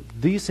that.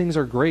 These things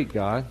are great,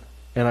 God,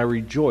 and I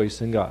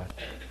rejoice in God.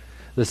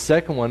 The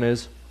second one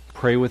is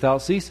pray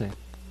without ceasing.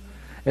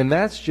 And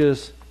that's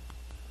just,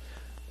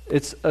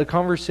 it's a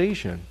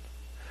conversation.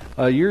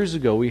 Years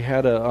ago, I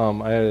had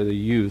a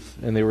youth,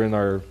 and they were in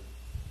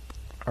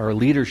our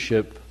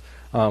leadership.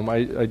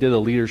 I did a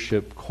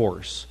leadership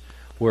course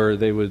where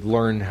they would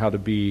learn how to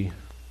be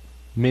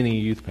mini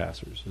youth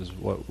pastors, is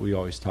what we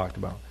always talked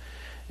about.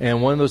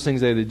 And one of those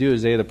things they had to do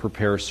is they had to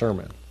prepare a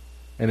sermon.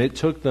 And it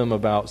took them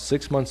about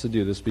 6 months to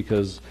do this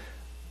because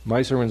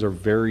my sermons are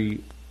very,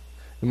 it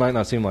might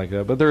not seem like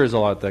that, but there is a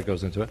lot that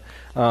goes into it.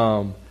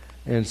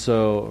 And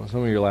so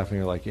some of you are laughing,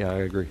 you're like, yeah, I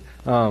agree.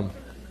 And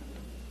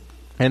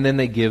then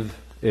they give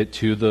it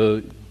to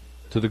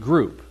the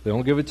group. They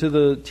don't give it to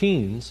the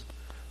teens.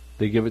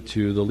 They give it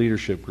to the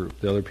leadership group,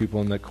 the other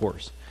people in that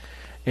course.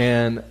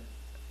 And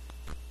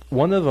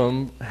one of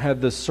them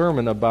had this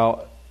sermon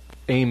about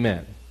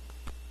amen.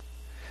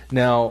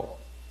 Now,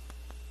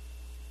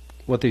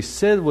 what they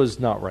said was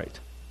not right,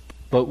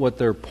 but what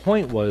their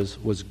point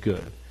was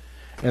good.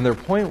 And their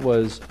point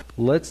was,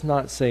 let's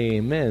not say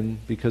amen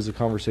because the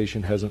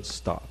conversation hasn't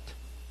stopped.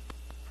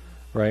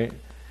 Right?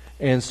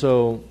 And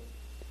so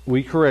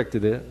we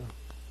corrected it.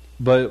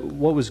 But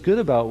what was good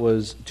about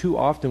was too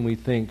often we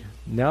think,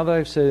 now that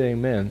I've said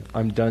amen,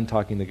 I'm done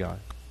talking to God.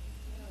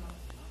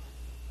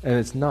 And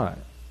it's not.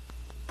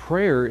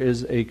 Prayer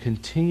is a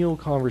continual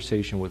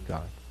conversation with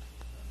God.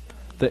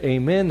 The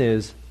amen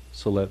is,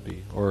 so let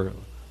be, or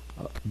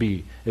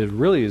be. It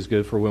really is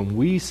good for when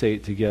we say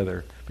it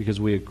together because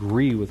we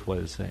agree with what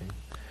it's saying,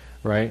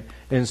 right?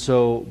 And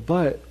so,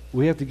 but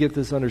we have to get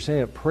this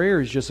understanding that prayer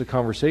is just a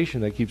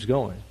conversation that keeps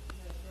going.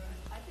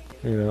 I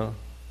think you know?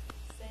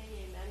 Saying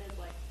amen is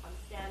like, I'm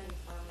standing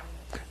firm on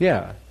this.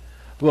 Yeah.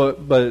 Well,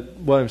 but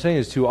what I'm saying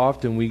is too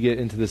often we get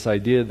into this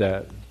idea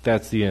that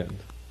that's the end,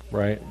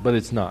 right? But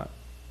it's not,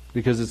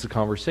 because it's a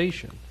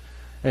conversation.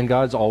 And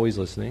God's always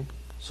listening,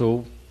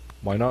 so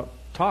why not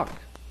talk,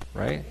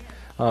 right?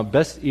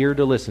 Best ear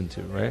to listen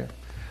to, right?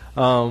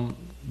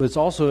 But it's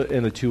also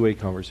in a two-way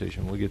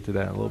conversation. We'll get to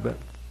that in a little bit.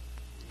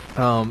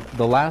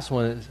 The last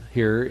one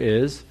here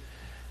is,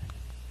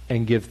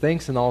 and give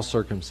thanks in all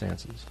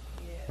circumstances,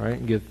 right?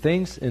 And give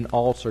thanks in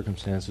all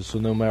circumstances. So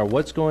no matter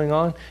what's going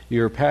on,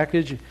 your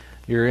package,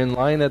 you're in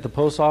line at the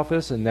post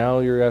office, and now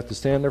you have to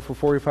stand there for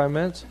 45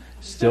 minutes,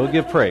 still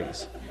give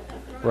praise,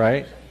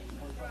 right?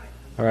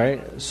 All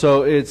right?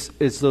 So it's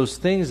those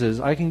things is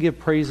I can give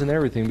praise in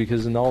everything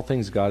because in all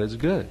things God is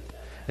good.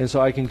 And so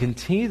I can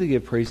continue to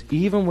give praise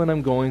even when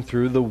I'm going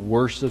through the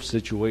worst of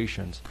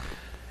situations.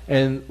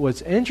 And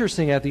what's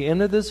interesting at the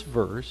end of this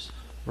verse,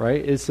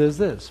 right, it says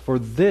this, for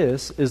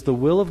this is the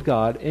will of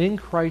God in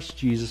Christ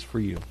Jesus for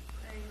you.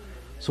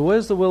 So what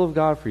is the will of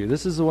God for you?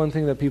 This is the one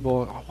thing that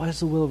people, what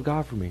is the will of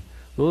God for me?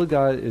 The will of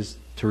God is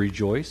to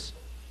rejoice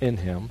in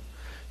Him,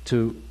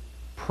 to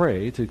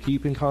pray, to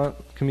keep in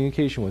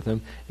communication with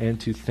Him, and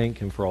to thank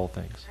Him for all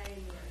things.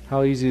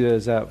 How easy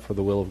is that for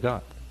the will of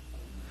God?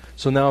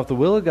 So now if the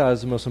will of God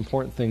is the most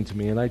important thing to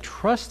me, and I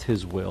trust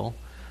His will,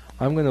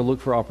 I'm going to look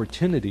for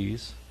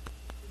opportunities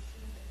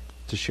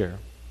to share.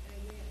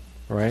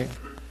 Right?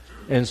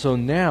 And so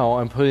now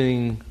I'm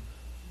putting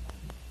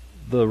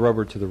the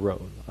rubber to the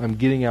road. I'm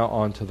getting out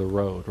onto the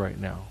road right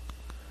now.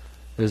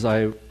 Is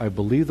I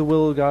believe the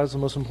will of God is the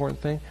most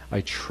important thing.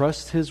 I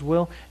trust His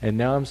will. And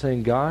now I'm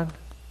saying, God,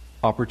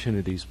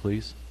 opportunities,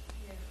 please.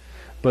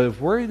 But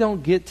if we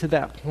don't get to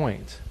that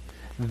point,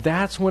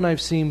 that's when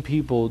I've seen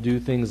people do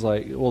things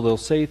like, well, they'll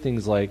say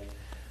things like,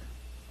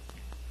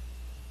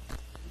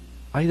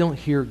 I don't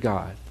hear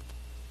God.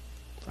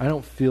 I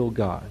don't feel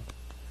God.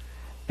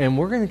 And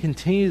we're going to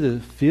continue to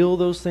feel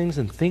those things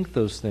and think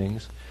those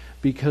things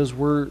because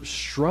we're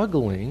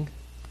struggling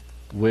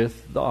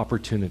with the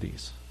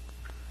opportunities.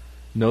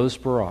 Notice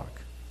Barak.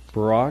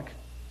 Barak,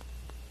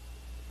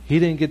 he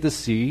didn't get to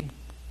see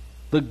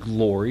the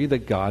glory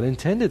that God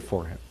intended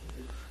for him.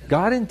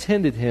 God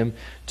intended him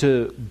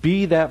to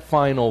be that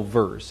final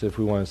verse, if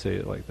we want to say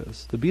it like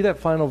this, to be that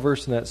final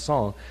verse in that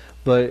song,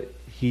 but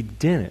he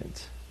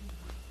didn't,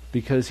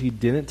 because he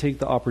didn't take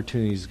the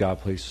opportunities God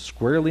placed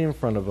squarely in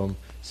front of him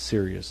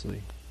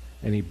seriously,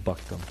 and he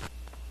bucked them.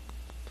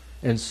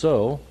 And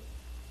so,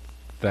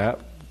 that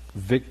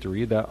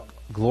victory, that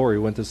glory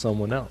went to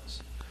someone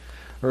else.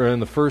 Or in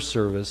the first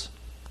service,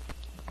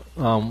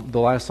 the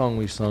last song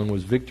we sung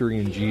was Victory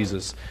in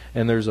Jesus,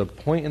 and there's a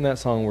point in that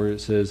song where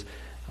it says,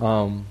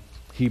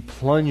 he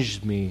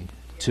plunged me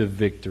to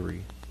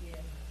victory.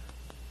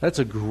 That's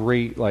a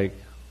great, like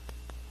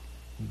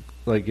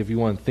if you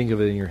want to think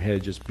of it in your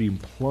head, just being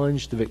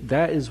plunged to victory.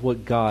 That is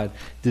what God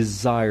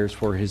desires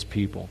for his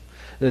people.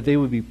 That they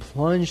would be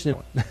plunged in,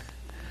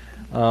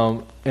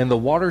 and the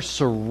water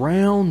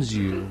surrounds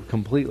you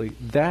completely.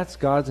 That's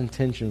God's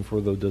intention for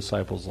the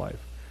disciples' life,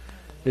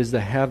 is to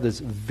have this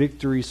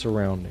victory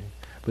surrounding.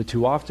 But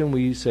too often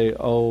we say,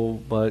 oh,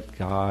 but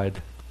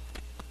God.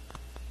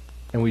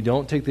 And we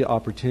don't take the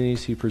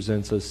opportunities he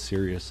presents us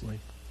seriously.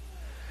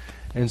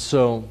 And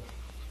so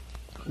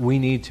we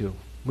need to.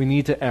 We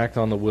need to act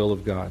on the will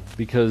of God.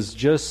 Because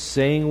just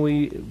saying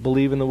we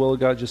believe in the will of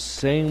God, just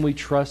saying we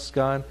trust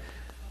God,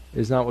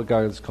 is not what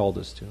God has called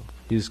us to.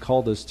 He's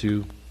called us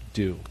to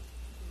do.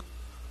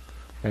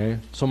 Okay?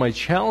 So my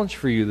challenge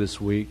for you this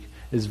week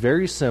is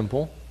very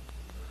simple.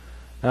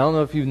 I don't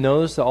know if you've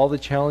noticed that all the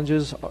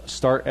challenges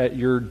start at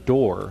your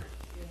door.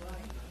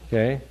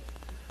 Okay?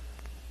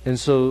 And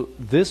so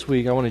this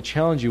week I want to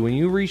challenge you, when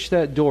you reach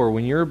that door,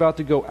 when you're about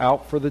to go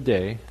out for the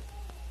day,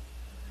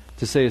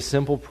 to say a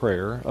simple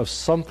prayer of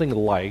something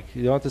like,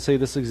 you don't have to say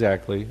this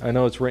exactly, I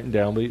know it's written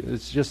down, but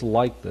it's just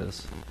like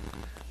this.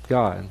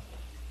 God,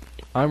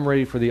 I'm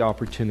ready for the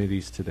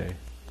opportunities today.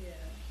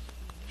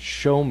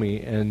 Show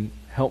me and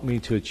help me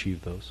to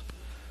achieve those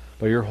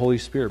by your Holy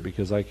Spirit,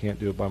 because I can't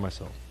do it by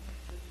myself.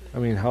 I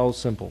mean, how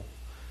simple.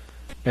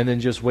 And then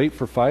just wait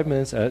for 5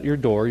 minutes at your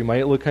door. You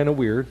might look kind of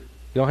weird.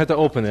 You don't have to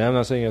open it. I'm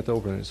not saying you have to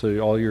open it. So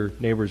all your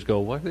neighbors go,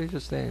 why are they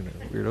just standing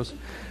there, weirdos?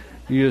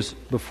 You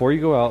just, before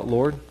you go out,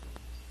 Lord,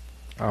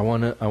 I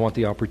want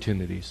the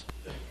opportunities.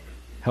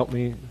 Help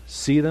me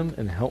see them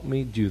and help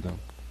me do them.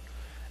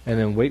 And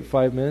then wait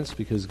 5 minutes,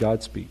 because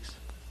God speaks.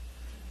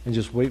 And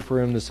just wait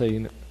for him to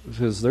say,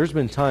 because there's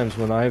been times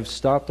when I've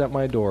stopped at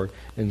my door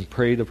and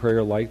prayed a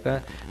prayer like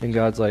that, and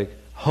God's like,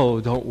 oh,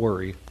 don't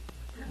worry.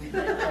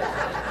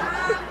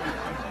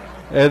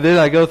 And then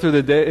I go through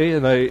the day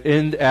and I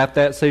end at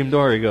that same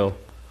door and go,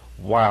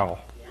 wow,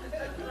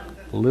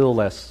 a little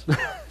less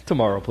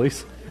tomorrow,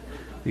 please.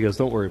 He goes,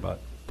 don't worry about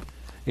it.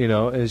 You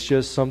know, it's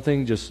just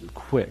something just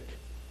quick.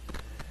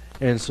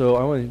 And so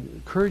I want to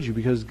encourage you,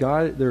 because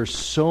God, there are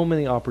so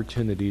many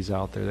opportunities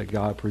out there that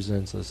God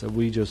presents us that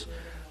we just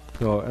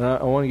go. And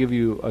I want to give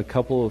you a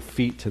couple of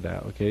feet to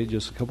that, okay?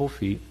 Just a couple of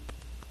feet.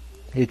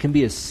 It can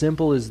be as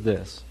simple as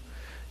this,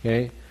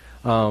 okay?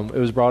 It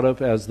was brought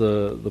up as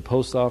the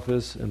post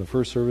office in the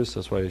first service.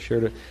 That's why I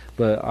shared it.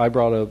 But I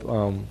brought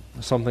up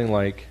something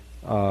like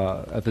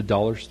at the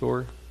dollar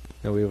store.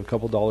 You know, we have a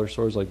couple dollar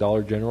stores like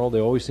Dollar General.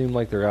 They always seem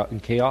like they're out in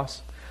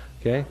chaos.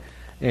 Okay,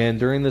 and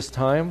during this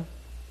time,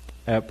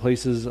 at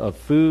places of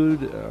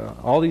food,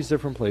 all these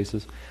different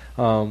places,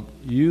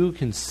 you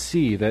can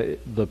see that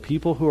the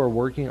people who are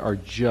working are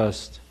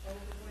just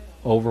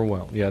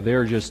overwhelmed. Yeah,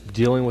 they're just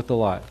dealing with a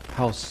lot.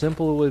 How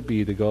simple it would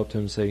be to go up to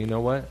them and say, you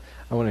know what?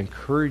 I want to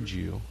encourage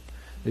you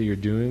that you're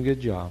doing a good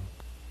job,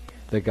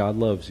 that God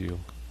loves you,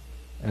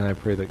 and I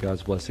pray that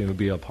God's blessing will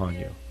be upon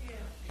you.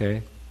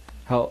 Okay?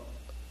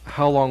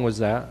 How long was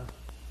that?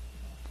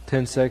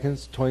 10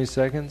 seconds? 20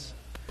 seconds?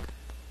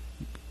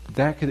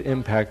 That could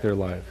impact their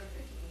life.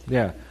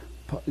 Yeah.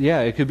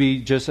 Yeah, it could be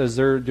just as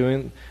they're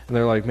doing, and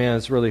they're like, man,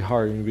 it's really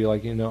hard. And you'd be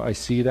like, you know, I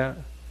see that.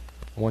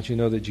 I want you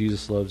to know that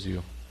Jesus loves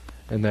you,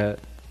 and that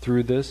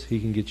through this, he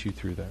can get you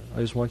through that.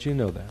 I just want you to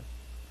know that.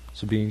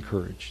 So be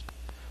encouraged.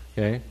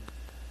 Okay?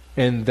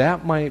 And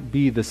that might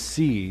be the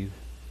seed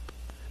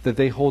that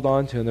they hold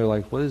on to, and they're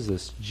like, what is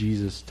this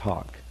Jesus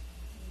talk?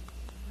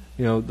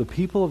 You know, the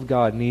people of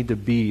God need to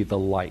be the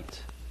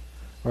light.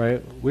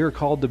 Right? We're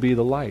called to be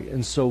the light.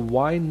 And so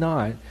why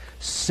not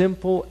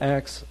simple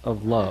acts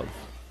of love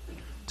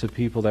to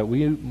people that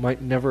we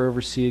might never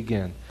ever see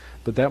again?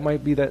 But that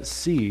might be that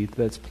seed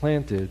that's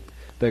planted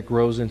that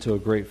grows into a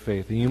great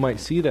faith. And you might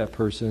see that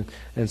person,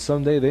 and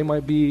someday they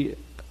might be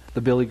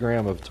the Billy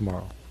Graham of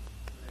tomorrow.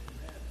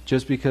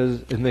 Just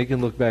because, and they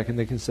can look back and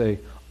they can say,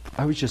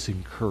 I was just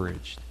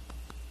encouraged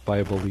by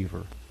a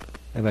believer,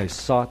 and I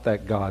sought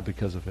that God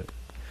because of it.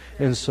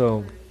 And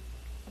so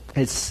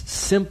it's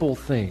simple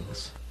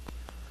things,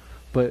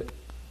 but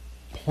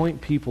point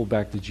people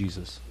back to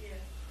Jesus.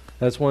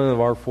 That's one of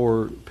our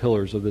 4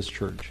 pillars of this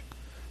church.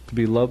 To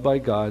be loved by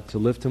God, to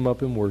lift him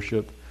up in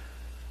worship,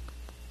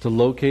 to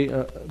locate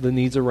the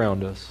needs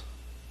around us,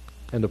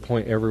 and to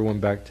point everyone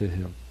back to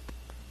Him.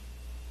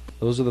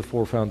 Those are the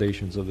 4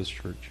 foundations of this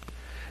church.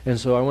 And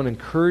so I want to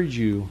encourage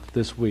you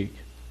this week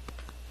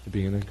to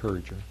be an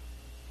encourager,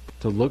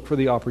 to look for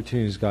the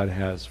opportunities God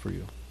has for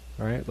you.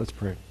 All right, let's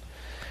pray.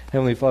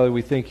 Heavenly Father,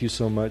 we thank you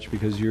so much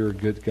because you're a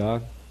good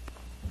God.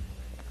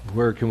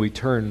 Where can we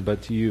turn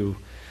but to you?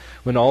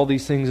 When all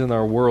these things in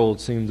our world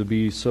seem to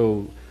be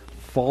so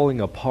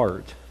falling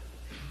apart,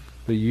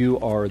 but you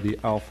are the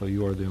Alpha,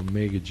 you are the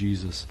Omega,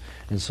 Jesus.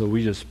 And so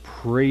we just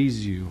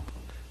praise you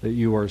that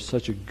you are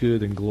such a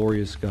good and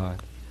glorious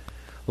God.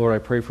 Lord, I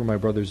pray for my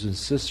brothers and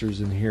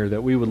sisters in here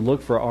that we would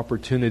look for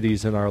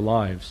opportunities in our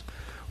lives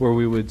where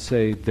we would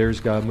say, there's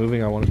God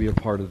moving, I want to be a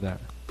part of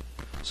that.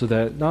 So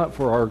that, not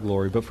for our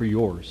glory, but for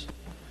yours.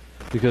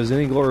 Because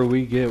any glory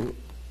we get,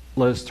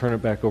 let us turn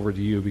it back over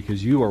to you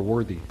because you are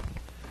worthy.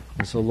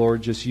 And so,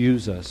 Lord, just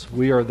use us.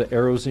 We are the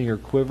arrows in your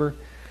quiver.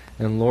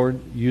 And, Lord,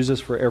 use us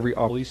for every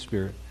Holy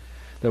Spirit,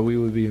 that we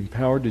would be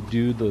empowered to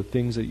do the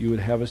things that you would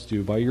have us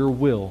do by your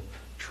will,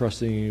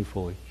 trusting in you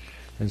fully.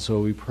 And so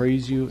we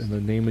praise you in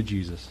the name of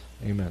Jesus.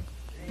 Amen.